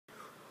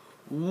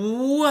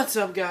What's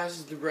up,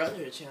 guys? It's the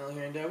Brother channel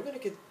here, and we're going to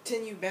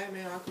continue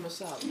Batman Arkham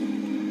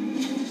Asylum.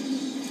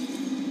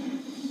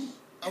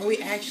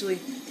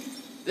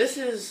 This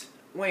is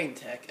Wayne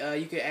Tech.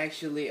 You can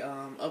actually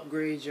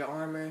upgrade your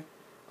armor,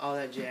 all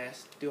that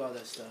jazz, do all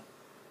that stuff.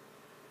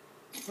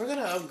 We're going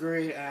to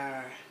upgrade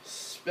our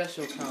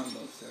special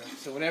combo, sir.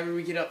 So whenever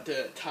we get up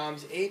to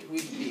times 8, we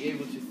can be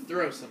able to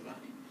throw somebody.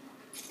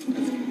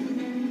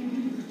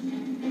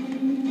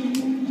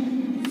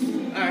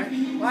 Alright,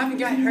 well, I haven't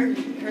got hurt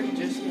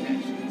just yet,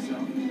 actually, so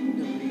I'm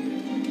doing pretty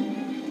good.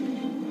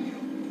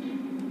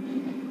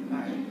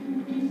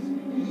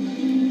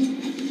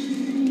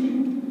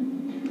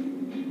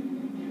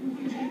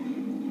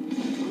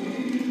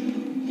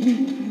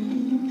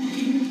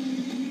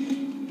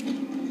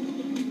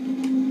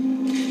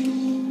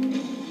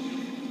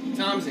 Alright.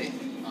 Times 8.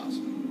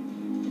 Awesome.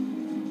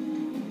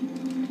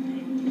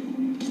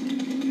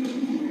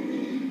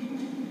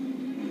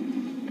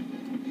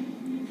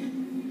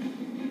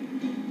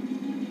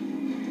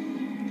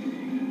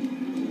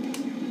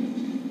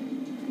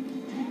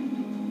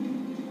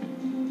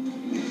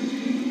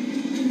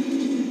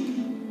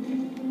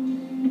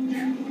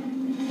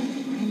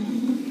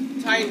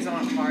 Titans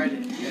aren't hard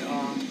at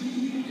all.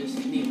 You just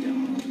need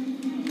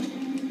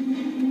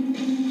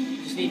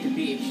to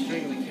be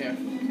extremely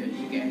careful because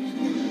you can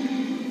actually.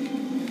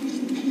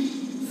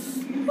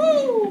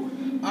 Woo!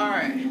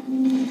 Alright.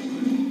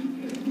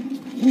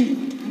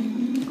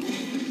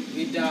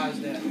 We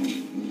dodged that.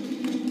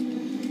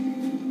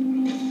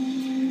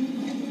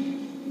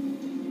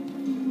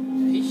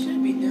 He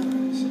should be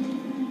done, so.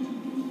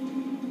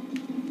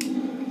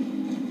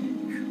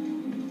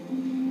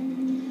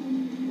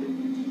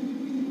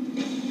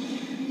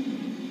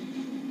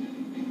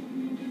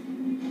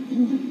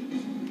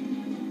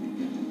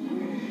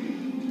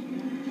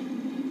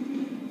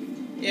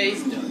 Yeah,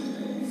 he's done.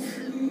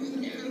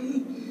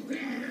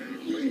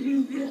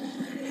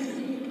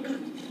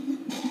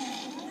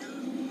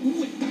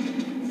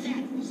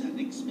 That was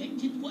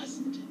unexpected,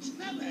 wasn't it?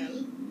 Well,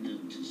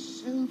 note to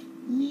self,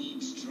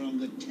 need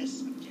stronger test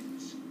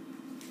subjects.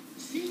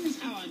 Seeing as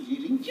how I'm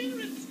feeling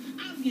generous,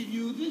 I'll give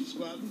you this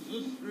one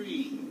for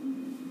free.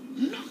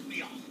 Knock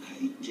me off,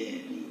 I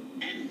dare you.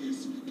 End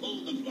this.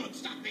 Pull the plug.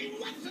 Stop me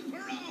once and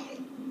for all.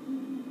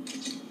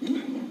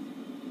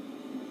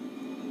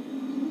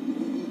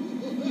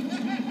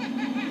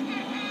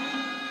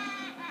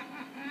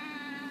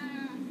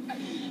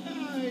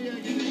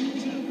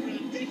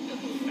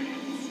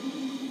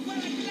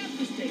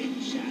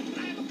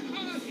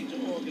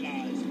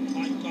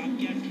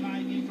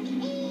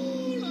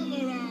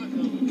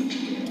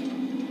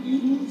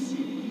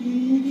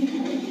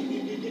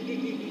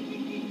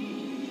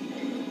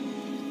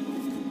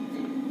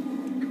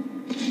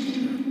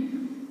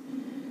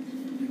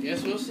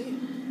 Guess we'll see.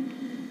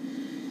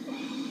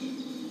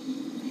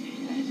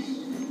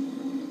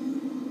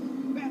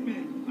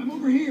 Batman, I'm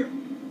over here.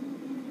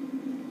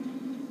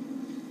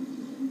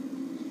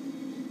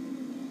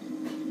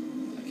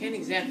 I can't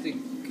exactly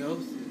go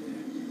through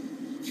there.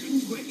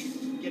 Quick,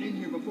 get in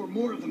here before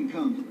more of them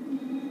come.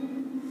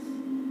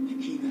 They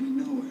came out of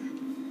nowhere.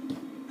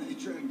 I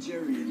dragged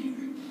Jerry in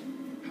here.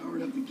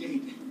 Powered up the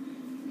gate.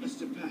 Must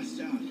have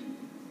passed out.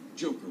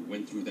 Joker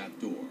went through that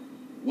door.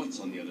 What's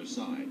on the other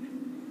side?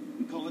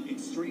 We call it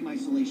extreme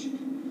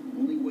isolation.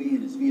 Only way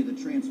in is via the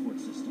transport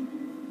system.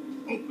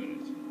 Open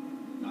it.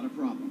 Not a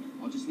problem.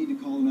 I'll just need to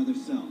call another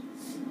cell.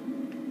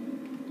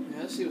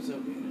 Yeah, let's see what's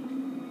up here.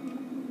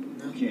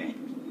 No. Okay.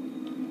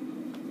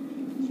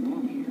 What's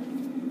wrong here?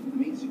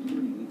 Main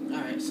security.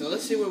 Alright, so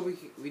let's see where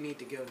we need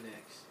to go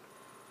next.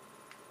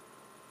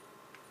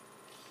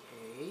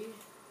 Okay.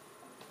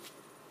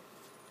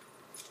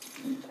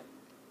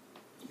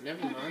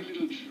 Never mind. A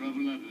little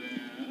trouble up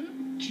there.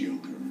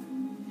 Joker.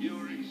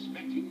 You're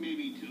expecting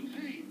maybe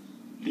Two-Face?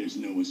 There's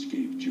no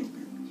escape,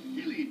 Joker.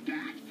 Silly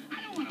bat.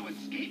 I don't want to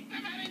escape.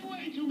 I'm having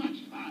way too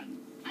much fun.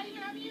 I even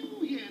have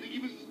you here to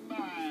give a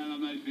smile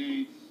on my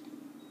face.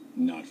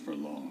 Not for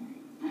long.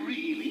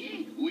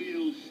 Really?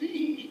 We'll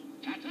see.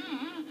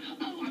 Ta-ta.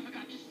 Oh, I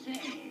forgot to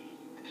say.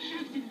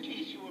 Just in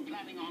case you were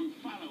planning on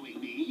following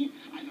me,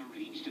 I've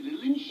arranged a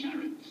little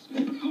insurance.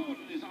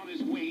 Gordon is on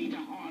his way to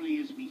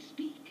Harley as we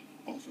speak.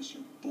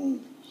 Officer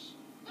Bowles.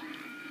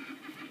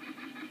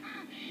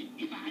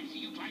 If I see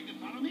you trying to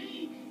follow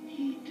me,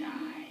 he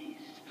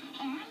dies.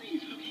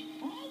 Harley's looking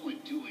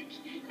forward to it.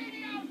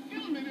 Maybe I'll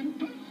film it and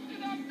post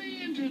it on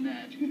the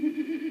internet.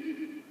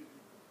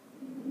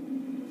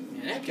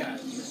 Man, that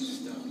guy's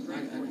messed up.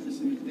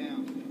 Sit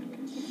down.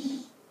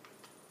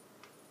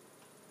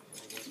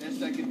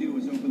 Best I could do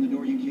was open the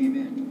door you came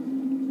in.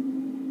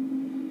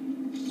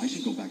 I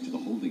should go back to the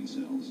holding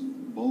cells.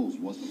 Bowles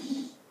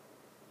wasn't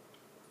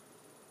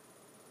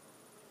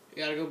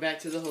We gotta go back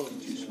to the holding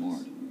too cells.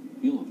 smart.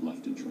 He'll have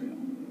left a trail.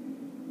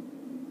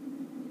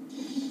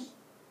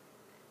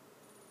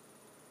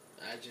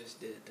 I just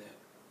did that.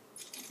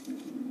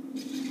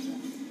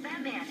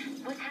 Batman,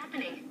 what's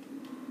happening?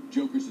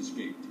 Joker's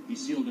escaped. He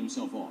sealed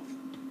himself off.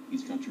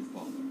 He's got your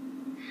father.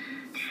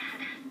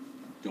 Dad.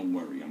 Don't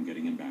worry, I'm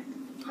getting him back.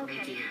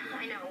 Okay,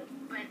 I know,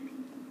 but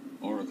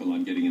Oracle,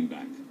 I'm getting him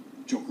back.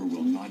 Joker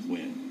will not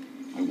win.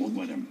 I won't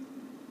let him.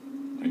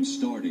 I'm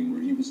starting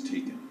where he was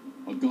taken.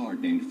 A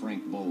guard named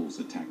Frank Bowles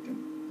attacked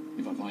him.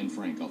 If I find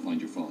Frank, I'll find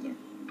your father.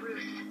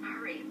 Bruce,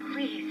 hurry,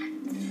 please.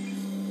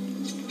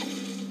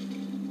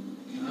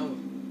 Oh.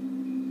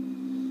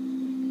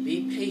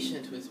 Be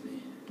patient with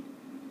me.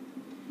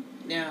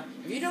 Now,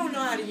 if you don't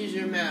know how to use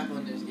your map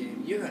on this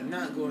game, you are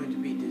not going to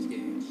beat this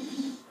game.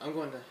 I'm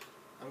going to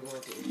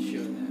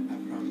ensure that. I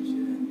promise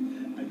you that.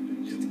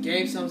 The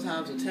game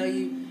sometimes will tell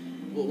you,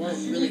 but won't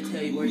really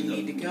tell you where you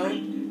need to go,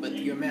 but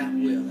your map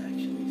will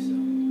actually. So.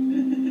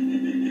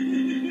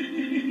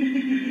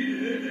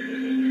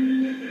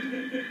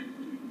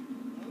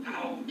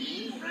 Oh,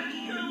 Frank,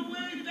 you're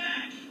way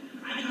back.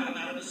 I got him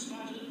out of a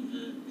spot of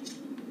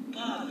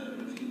bother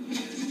a few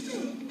years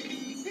ago.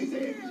 He's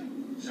here!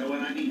 So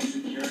when I need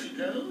security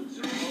codes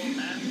or an old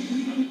man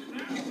from the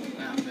crowd.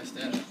 Wow, I messed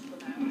that up.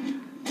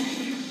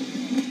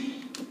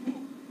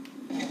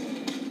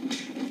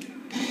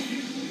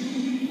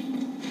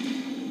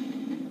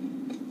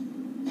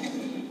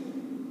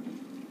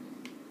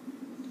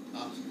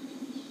 Awesome.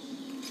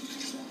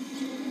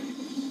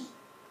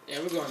 Yeah,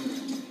 we're going to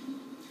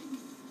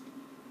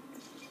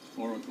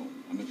Oracle,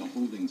 I'm at the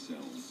holding cell.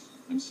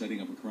 I'm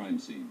setting up a crime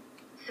scene.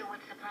 So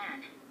what's the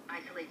plan?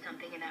 Isolate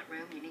something in that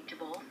room unique to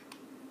Bowles?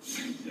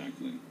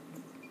 Exactly.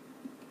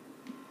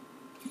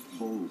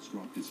 Bowles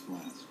dropped his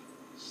flask.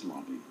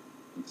 Sloppy.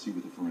 Let's see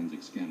what the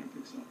forensic scanner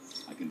picks up.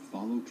 I can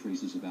follow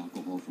traces of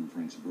alcohol from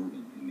Frank's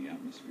bourbon in the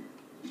atmosphere.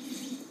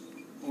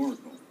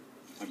 Oracle,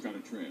 I've got a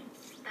trail.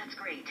 That's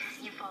great.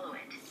 You follow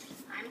it.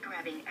 I'm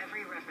grabbing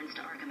every reference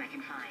to Arkham I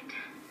can find.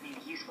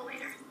 Maybe useful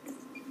later.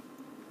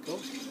 Cool.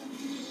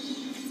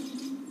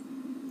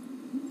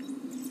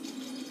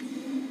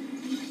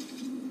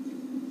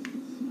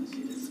 Let's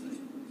see this way.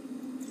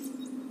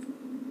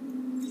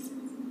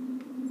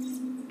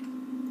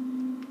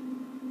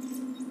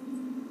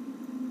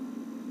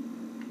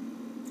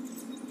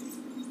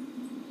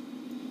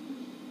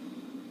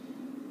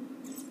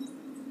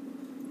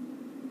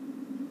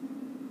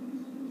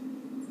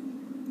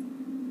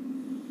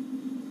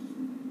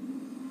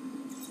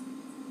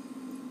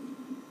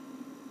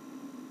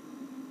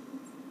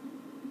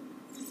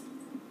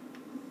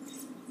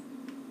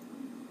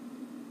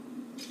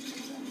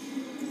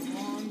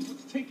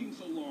 Taking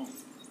so long.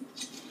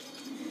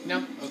 No?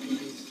 Okay,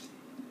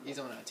 he's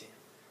on our team.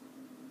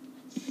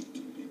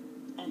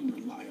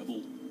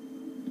 Unreliable.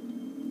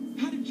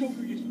 How did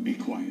Joker get... Be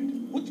quiet.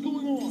 What's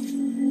going on?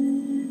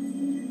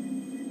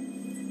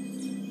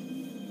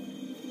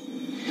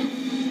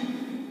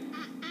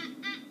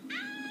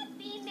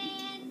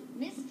 B-Man,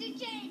 Mr.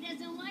 J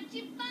doesn't want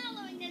you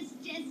following us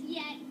just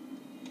yet.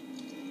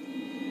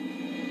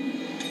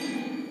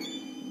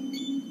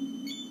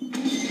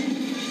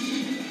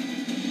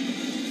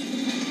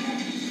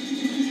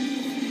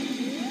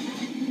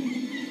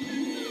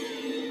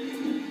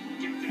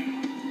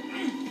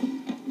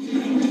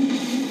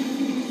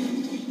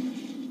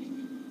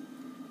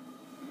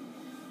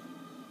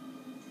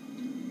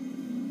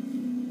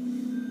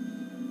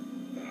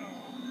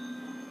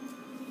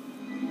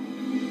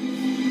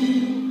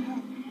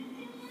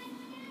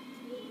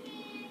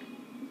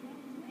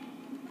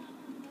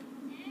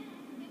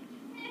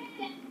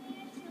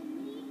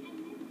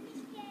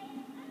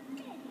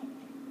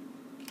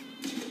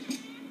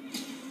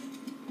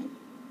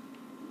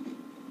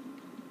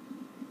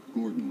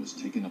 Gordon was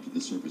taken up to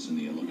the surface in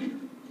the elevator.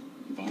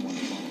 If I want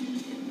to follow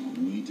him,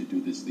 I'll need to do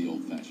this the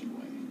old-fashioned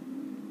way.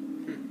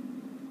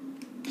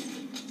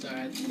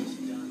 Sorry, I just must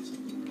have done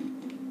something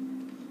wrong.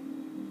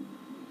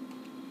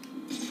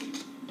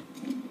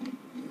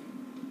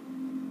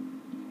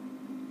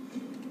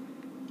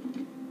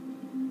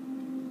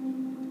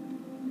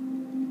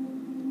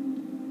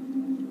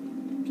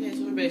 Okay,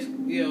 so we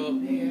basically go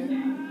up here.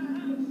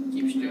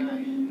 Keep straight. Now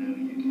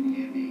you can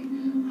hear me.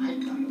 I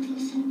got a little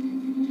something.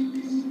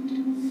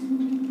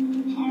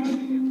 Harley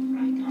and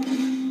Frank are got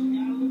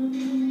a little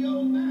bit of the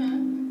old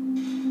man.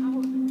 I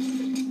was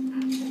expecting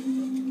access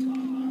of the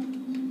car.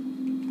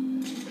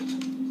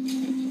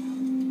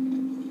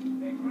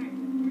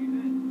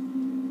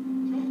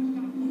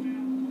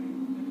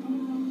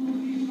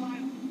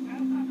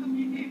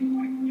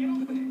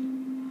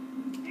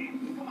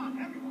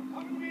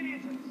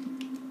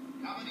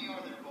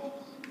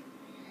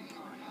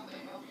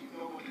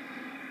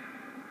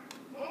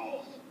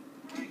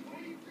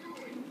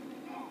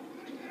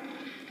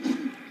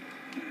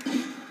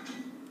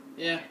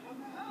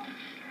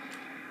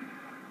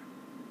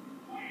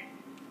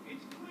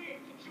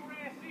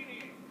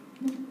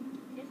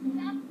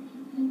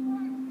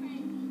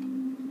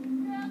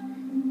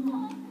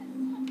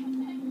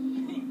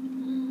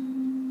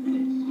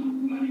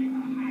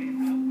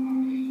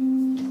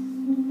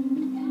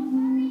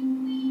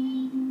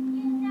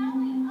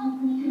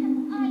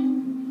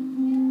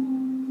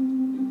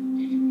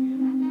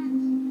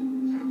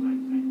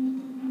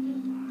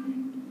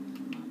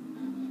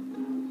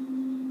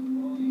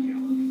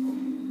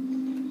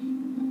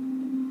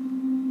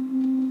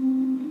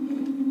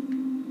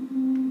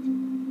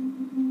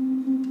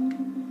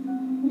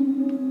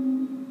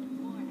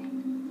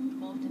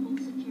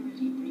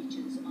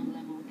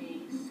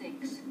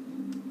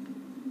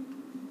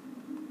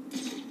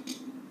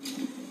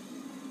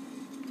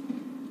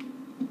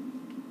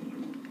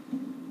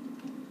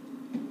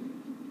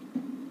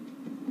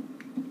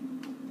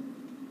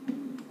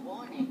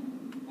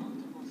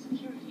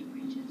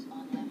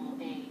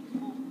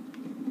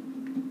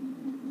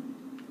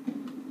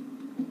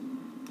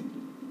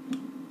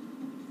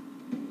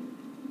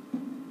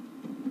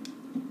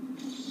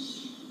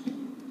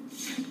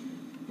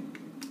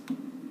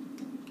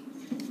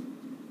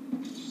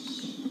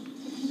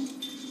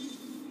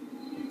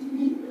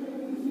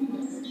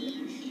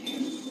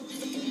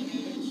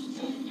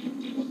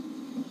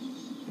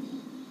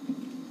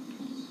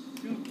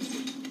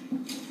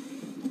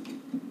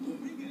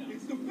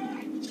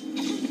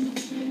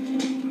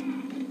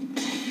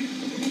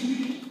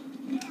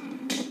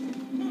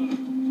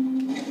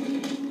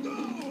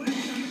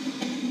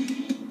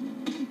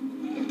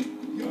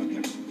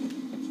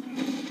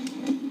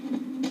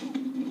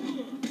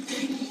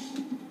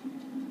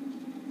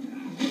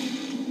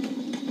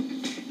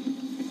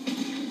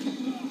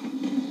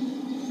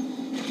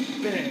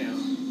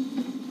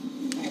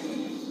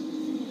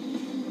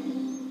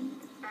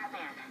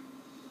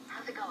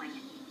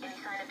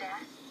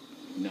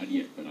 Not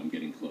yet, but I'm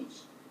getting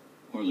close.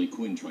 Harley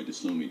Quinn tried to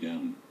slow me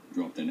down,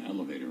 dropped an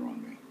elevator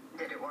on me.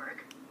 Did it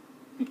work?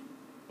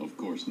 Of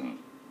course not.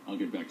 I'll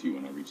get back to you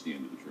when I reach the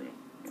end of the trail.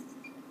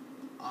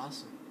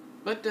 Awesome.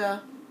 But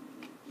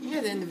we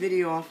gotta end the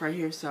video off right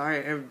here. Sorry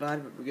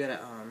everybody, but we gotta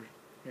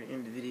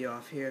end the video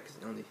off here because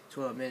it's only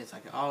 12 minutes.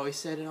 Like I always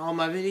said in all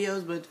my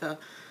videos. But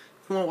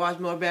if you want to watch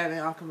more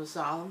Batman Arkham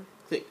Asylum,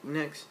 click the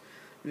next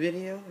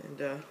video and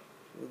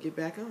we'll get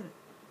back on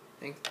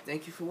it.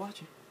 Thank you for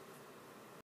watching.